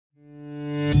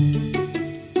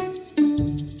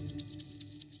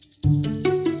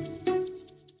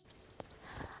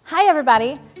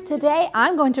everybody! Today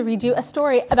I'm going to read you a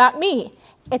story about me.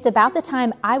 It's about the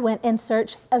time I went in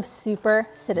search of super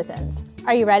citizens.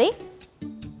 Are you ready?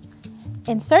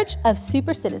 In search of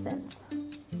super citizens.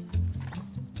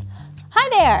 Hi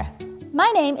there! My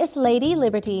name is Lady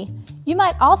Liberty. You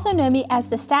might also know me as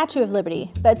the Statue of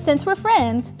Liberty, but since we're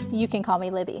friends, you can call me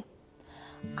Libby.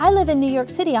 I live in New York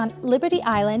City on Liberty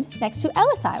Island next to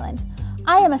Ellis Island.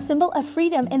 I am a symbol of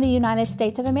freedom in the United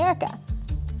States of America.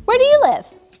 Where do you live?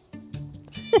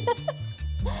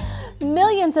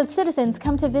 Millions of citizens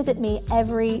come to visit me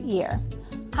every year.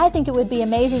 I think it would be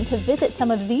amazing to visit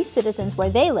some of these citizens where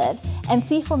they live and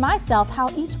see for myself how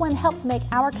each one helps make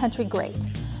our country great.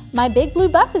 My big blue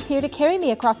bus is here to carry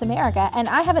me across America, and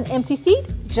I have an empty seat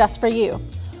just for you.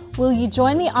 Will you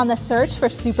join me on the search for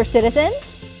super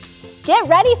citizens? Get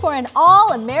ready for an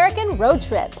all-American road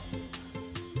trip.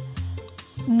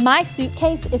 My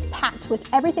suitcase is packed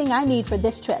with everything I need for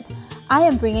this trip. I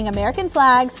am bringing American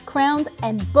flags, crowns,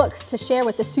 and books to share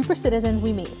with the super citizens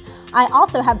we meet. I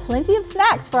also have plenty of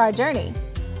snacks for our journey.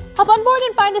 Hop on board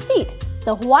and find a seat.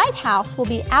 The White House will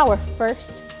be our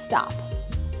first stop.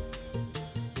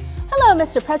 Hello,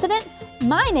 Mr. President.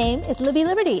 My name is Libby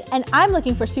Liberty, and I'm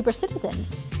looking for super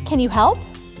citizens. Can you help?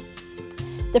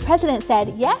 The president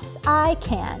said, yes, I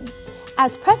can.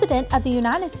 As President of the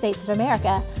United States of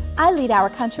America, I lead our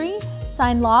country,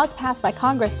 sign laws passed by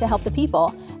Congress to help the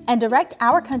people, and direct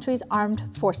our country's armed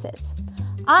forces.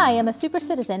 I am a super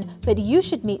citizen, but you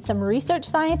should meet some research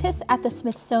scientists at the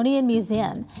Smithsonian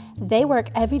Museum. They work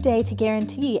every day to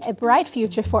guarantee a bright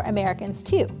future for Americans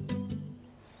too.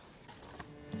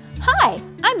 Hi,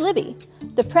 I'm Libby.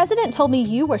 The president told me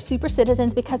you were super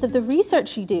citizens because of the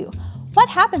research you do. What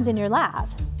happens in your lab?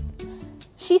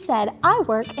 She said, I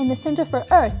work in the Center for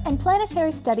Earth and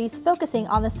Planetary Studies focusing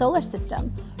on the solar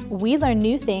system. We learn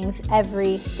new things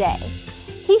every day.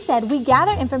 He said, we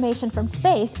gather information from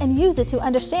space and use it to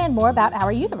understand more about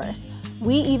our universe.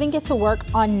 We even get to work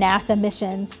on NASA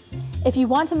missions. If you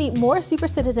want to meet more super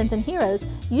citizens and heroes,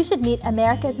 you should meet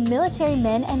America's military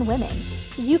men and women.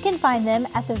 You can find them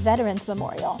at the Veterans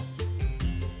Memorial.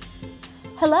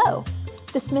 Hello.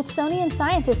 The Smithsonian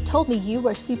scientist told me you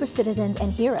were super citizens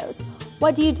and heroes.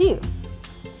 What do you do?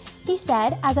 He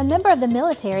said, as a member of the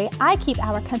military, I keep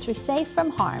our country safe from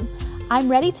harm. I'm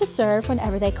ready to serve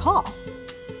whenever they call.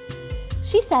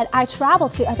 She said, I travel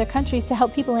to other countries to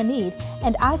help people in need,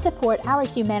 and I support our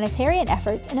humanitarian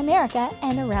efforts in America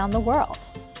and around the world.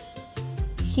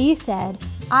 He said,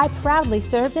 I proudly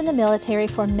served in the military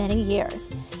for many years.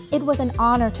 It was an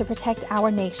honor to protect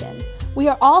our nation. We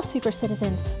are all super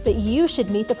citizens, but you should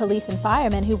meet the police and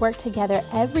firemen who work together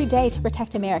every day to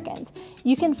protect Americans.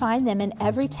 You can find them in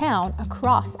every town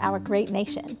across our great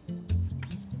nation.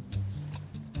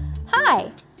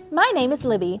 Hi, my name is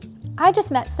Libby. I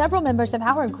just met several members of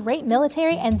our great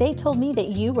military and they told me that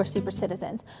you were super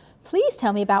citizens. Please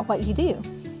tell me about what you do.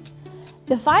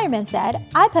 The fireman said,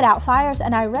 I put out fires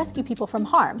and I rescue people from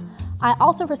harm. I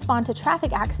also respond to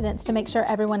traffic accidents to make sure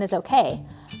everyone is okay.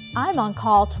 I'm on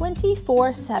call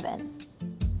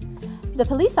 24/7. The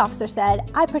police officer said,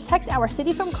 I protect our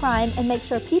city from crime and make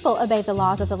sure people obey the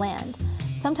laws of the land.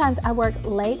 Sometimes I work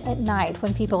late at night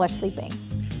when people are sleeping.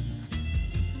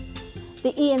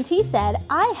 The EMT said,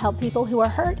 I help people who are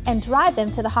hurt and drive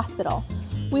them to the hospital.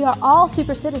 We are all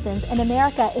super citizens and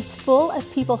America is full of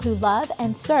people who love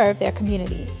and serve their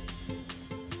communities.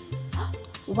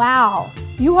 Wow,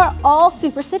 you are all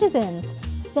super citizens.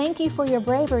 Thank you for your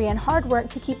bravery and hard work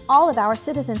to keep all of our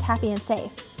citizens happy and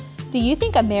safe. Do you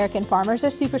think American farmers are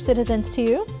super citizens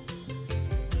too?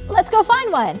 Let's go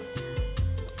find one.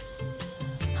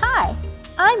 Hi,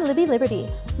 I'm Libby Liberty.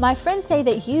 My friends say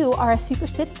that you are a super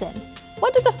citizen.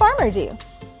 What does a farmer do?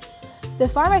 The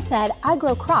farmer said, I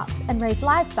grow crops and raise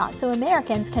livestock so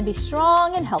Americans can be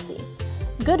strong and healthy.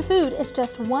 Good food is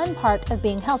just one part of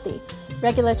being healthy.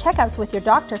 Regular checkups with your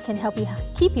doctor can help you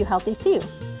keep you healthy too.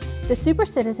 The super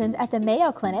citizens at the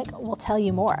Mayo Clinic will tell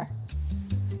you more.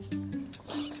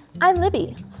 I'm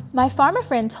Libby. My farmer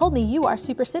friend told me you are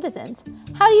super citizens.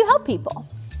 How do you help people?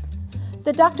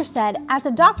 The doctor said, as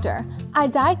a doctor, I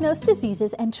diagnose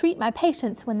diseases and treat my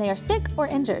patients when they are sick or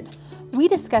injured. We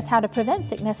discuss how to prevent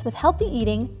sickness with healthy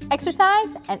eating,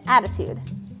 exercise, and attitude.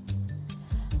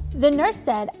 The nurse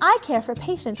said, I care for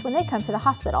patients when they come to the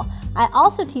hospital. I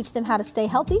also teach them how to stay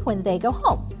healthy when they go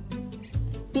home.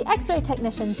 The X-ray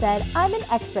technician said, I'm an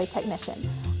X-ray technician.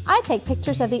 I take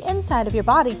pictures of the inside of your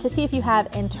body to see if you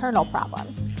have internal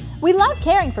problems. We love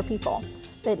caring for people,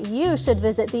 but you should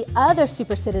visit the other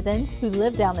super citizens who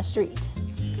live down the street.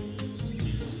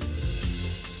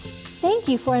 Thank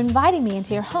you for inviting me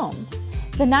into your home.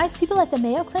 The nice people at the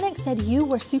Mayo Clinic said you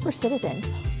were super citizens.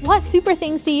 What super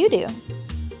things do you do?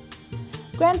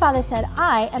 Grandfather said,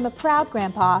 I am a proud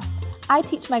grandpa. I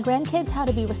teach my grandkids how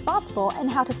to be responsible and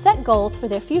how to set goals for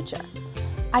their future.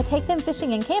 I take them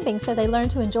fishing and camping so they learn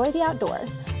to enjoy the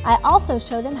outdoors. I also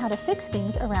show them how to fix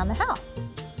things around the house.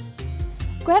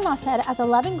 Grandma said, as a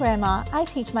loving grandma, I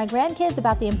teach my grandkids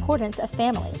about the importance of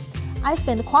family. I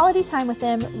spend quality time with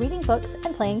them, reading books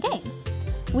and playing games.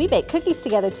 We bake cookies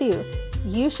together too.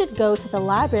 You should go to the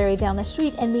library down the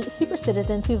street and meet super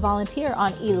citizens who volunteer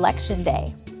on Election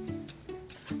Day.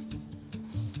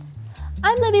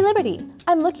 I'm Libby Liberty.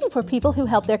 I'm looking for people who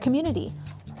help their community.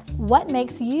 What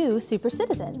makes you super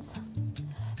citizens?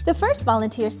 The first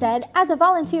volunteer said, as a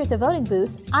volunteer at the voting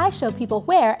booth, I show people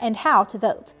where and how to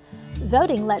vote.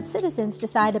 Voting lets citizens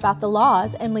decide about the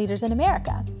laws and leaders in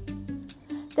America.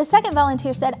 The second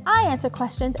volunteer said, I answer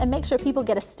questions and make sure people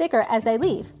get a sticker as they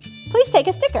leave. Please take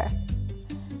a sticker.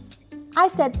 I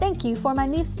said thank you for my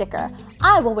new sticker.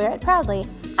 I will wear it proudly.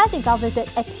 I think I'll visit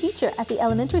a teacher at the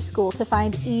elementary school to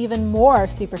find even more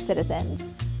super citizens.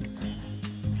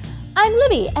 I'm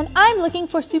Libby, and I'm looking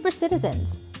for super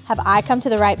citizens. Have I come to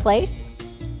the right place?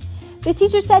 The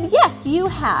teacher said, yes, you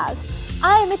have.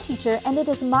 I am a teacher, and it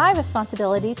is my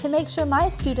responsibility to make sure my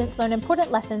students learn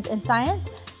important lessons in science,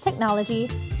 technology,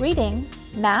 reading,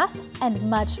 math, and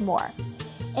much more.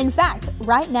 In fact,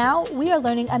 right now, we are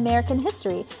learning American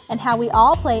history and how we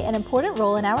all play an important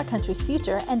role in our country's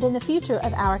future and in the future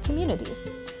of our communities.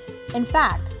 In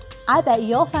fact, I bet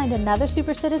you'll find another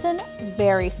super citizen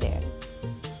very soon.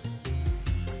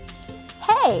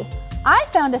 Hey, I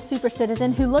found a super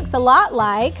citizen who looks a lot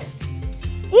like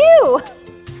you!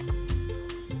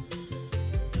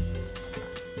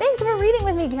 Thanks for reading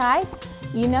with me, guys.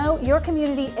 You know, your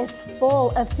community is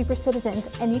full of super citizens,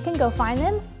 and you can go find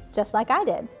them just like I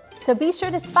did. So be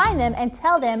sure to find them and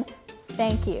tell them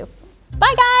thank you.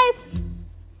 Bye, guys!